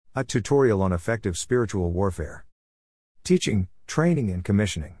A tutorial on effective spiritual warfare. Teaching, training and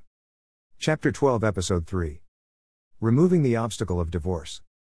commissioning. Chapter 12, Episode 3. Removing the obstacle of divorce.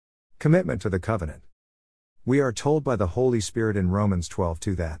 Commitment to the covenant. We are told by the Holy Spirit in Romans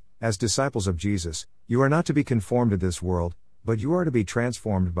 12:2 that, as disciples of Jesus, you are not to be conformed to this world, but you are to be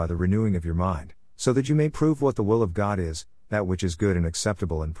transformed by the renewing of your mind, so that you may prove what the will of God is, that which is good and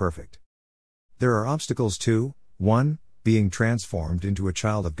acceptable and perfect. There are obstacles to 1. Being transformed into a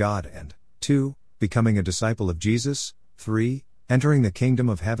child of God, and 2. Becoming a disciple of Jesus, 3. Entering the kingdom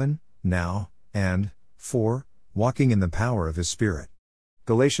of heaven, now, and 4. Walking in the power of His Spirit.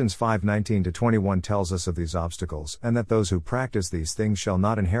 Galatians 5:19-21 tells us of these obstacles and that those who practice these things shall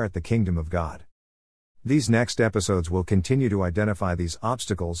not inherit the kingdom of God. These next episodes will continue to identify these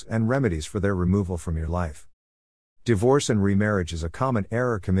obstacles and remedies for their removal from your life. Divorce and remarriage is a common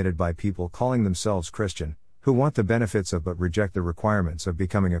error committed by people calling themselves Christian, who want the benefits of but reject the requirements of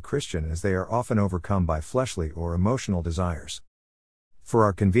becoming a Christian, as they are often overcome by fleshly or emotional desires. For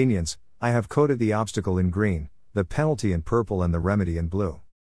our convenience, I have coded the obstacle in green, the penalty in purple and the remedy in blue.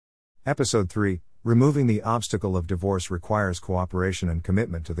 Episode 3, Removing the obstacle of divorce requires cooperation and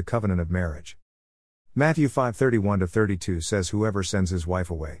commitment to the covenant of marriage. Matthew 5:31-32 says, "Whoever sends his wife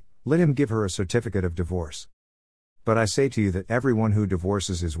away, let him give her a certificate of divorce. But I say to you that everyone who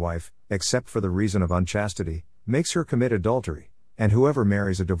divorces his wife, except for the reason of unchastity, makes her commit adultery, and whoever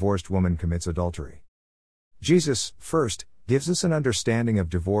marries a divorced woman commits adultery." Jesus, first, gives us an understanding of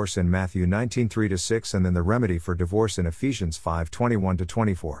divorce in Matthew 19:3-6 and then the remedy for divorce in Ephesians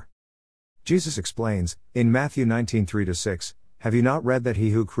 5:21-24. Jesus explains, in Matthew 19:3-6, "Have you not read that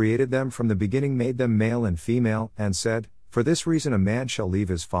He who created them from the beginning made them male and female, and said, 'For this reason a man shall leave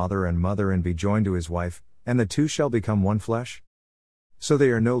his father and mother and be joined to his wife, and the two shall become one flesh?' So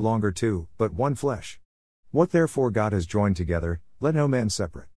they are no longer two, but one flesh. What therefore God has joined together, let no man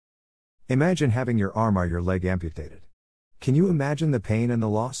separate." Imagine having your arm or your leg amputated. Can you imagine the pain and the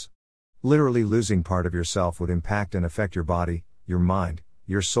loss? Literally losing part of yourself would impact and affect your body, your mind,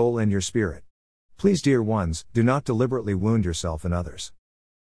 your soul and your spirit. Please, dear ones, do not deliberately wound yourself and others.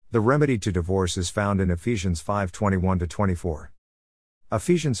 The remedy to divorce is found in Ephesians 5:21-24.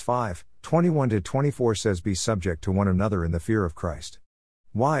 Ephesians 5:21-24 says, "Be subject to one another in the fear of Christ.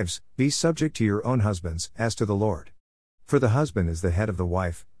 Wives, be subject to your own husbands, as to the Lord. For the husband is the head of the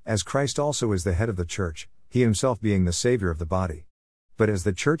wife, as Christ also is the head of the church, He Himself being the Savior of the body. But as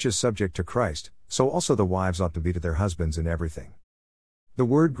the church is subject to Christ, so also the wives ought to be to their husbands in everything." The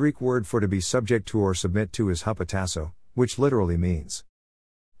Greek word for to be subject to or submit to is hupotasso, which literally means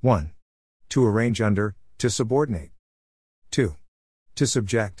 1. To arrange under, to subordinate. 2. To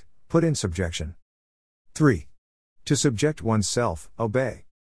subject, put in subjection. 3. To subject oneself, obey.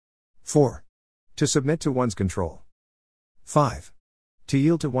 4. To submit to one's control. 5. To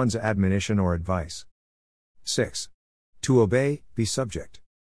yield to one's admonition or advice. 6. To obey, be subject.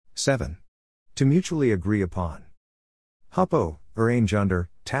 7. To mutually agree upon. Hupo, arrange under,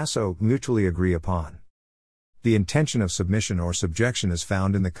 tasso, mutually agree upon. The intention of submission or subjection is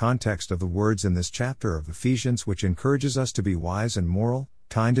found in the context of the words in this chapter of Ephesians, which encourages us to be wise and moral,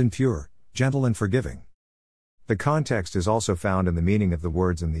 kind and pure, gentle and forgiving. The context is also found in the meaning of the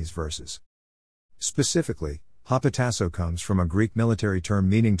words in these verses. Specifically, hupotasso comes from a Greek military term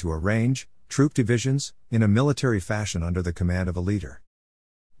meaning to arrange troop divisions in a military fashion under the command of a leader.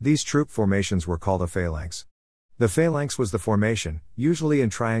 These troop formations were called a phalanx. The phalanx was the formation, usually in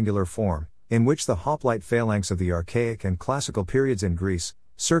triangular form, in which the hoplite phalanx of the archaic and classical periods in Greece,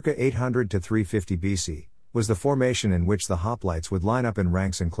 circa 800 to 350 BC, was the formation in which the hoplites would line up in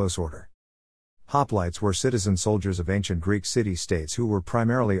ranks in close order. Hoplites were citizen soldiers of ancient Greek city-states who were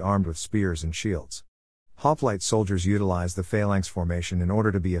primarily armed with spears and shields. Hoplite soldiers utilized the phalanx formation in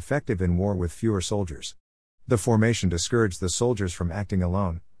order to be effective in war with fewer soldiers. The formation discouraged the soldiers from acting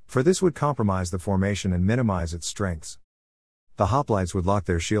alone, for this would compromise the formation and minimize its strengths. The hoplites would lock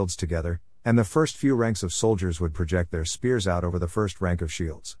their shields together, and the first few ranks of soldiers would project their spears out over the first rank of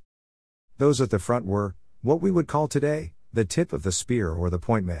shields. Those at the front were, what we would call today, the tip of the spear or the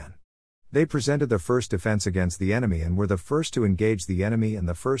point man. They presented the first defense against the enemy and were the first to engage the enemy and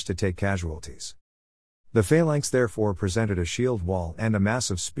the first to take casualties. The phalanx therefore presented a shield wall and a mass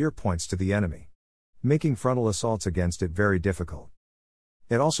of spear points to the enemy, making frontal assaults against it very difficult.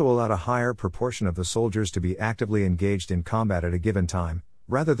 It also allowed a higher proportion of the soldiers to be actively engaged in combat at a given time,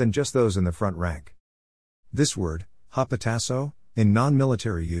 rather than just those in the front rank. This word, hupotasso, in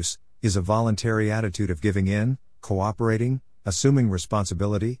non-military use, is a voluntary attitude of giving in, cooperating, assuming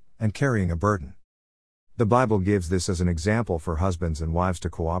responsibility, and carrying a burden. The Bible gives this as an example for husbands and wives to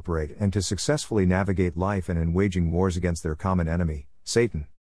cooperate and to successfully navigate life and in waging wars against their common enemy, Satan.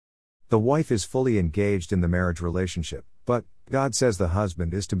 The wife is fully engaged in the marriage relationship, but God says the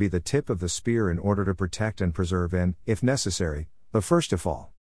husband is to be the tip of the spear in order to protect and preserve and, if necessary, the first to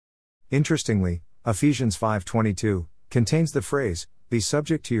fall. Interestingly, Ephesians 5:22 contains the phrase, "Be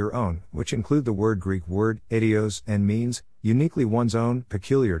subject to your own," which include the Greek word, idios, and means, uniquely one's own,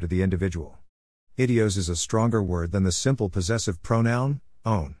 peculiar to the individual. Idios is a stronger word than the simple possessive pronoun,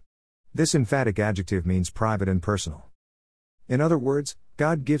 own. This emphatic adjective means private and personal. In other words,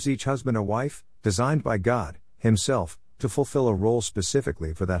 God gives each husband a wife, designed by God, Himself, to fulfill a role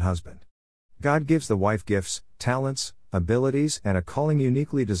specifically for that husband. God gives the wife gifts, talents, abilities, and a calling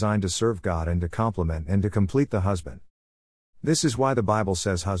uniquely designed to serve God and to complement and to complete the husband. This is why the Bible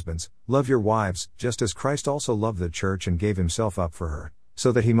says, "Husbands, love your wives, just as Christ also loved the church and gave Himself up for her,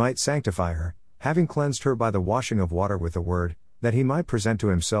 so that He might sanctify her, having cleansed her by the washing of water with the word, that He might present to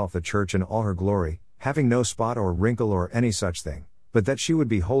Himself the church in all her glory, having no spot or wrinkle or any such thing, but that she would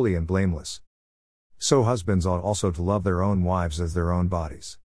be holy and blameless." So husbands ought also to love their own wives as their own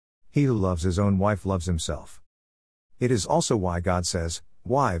bodies. He who loves his own wife loves himself. It is also why God says,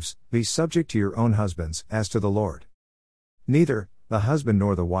 "Wives, be subject to your own husbands, as to the Lord." Neither the husband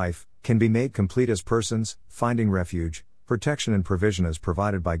nor the wife can be made complete as persons, finding refuge, protection and provision as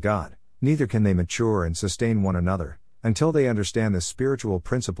provided by God, neither can they mature and sustain one another, until they understand this spiritual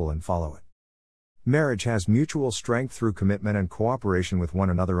principle and follow it. Marriage has mutual strength through commitment and cooperation with one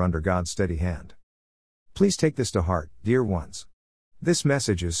another under God's steady hand. Please take this to heart, dear ones. This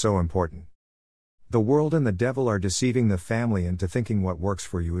message is so important. The world and the devil are deceiving the family into thinking what works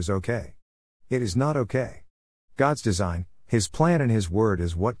for you is okay. It is not okay. God's design, His plan and His word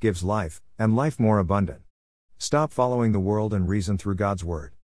is what gives life, and life more abundant. Stop following the world and reason through God's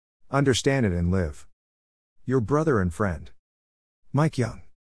word. Understand it and live. Your brother and friend, Mike Young.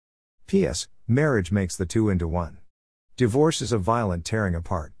 P.S. Marriage makes the two into one. Divorce is a violent tearing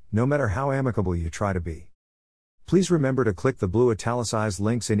apart, no matter how amicable you try to be. Please remember to click the blue italicized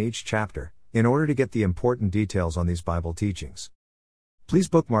links in each chapter, in order to get the important details on these Bible teachings. Please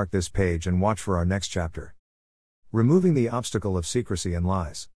bookmark this page and watch for our next chapter. Removing the Obstacle of Secrecy and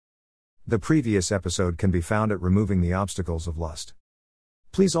Lies. The previous episode can be found at Removing the Obstacles of Lust.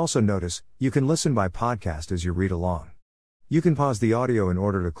 Please also notice, you can listen by podcast as you read along. You can pause the audio in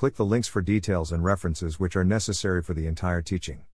order to click the links for details and references which are necessary for the entire teaching.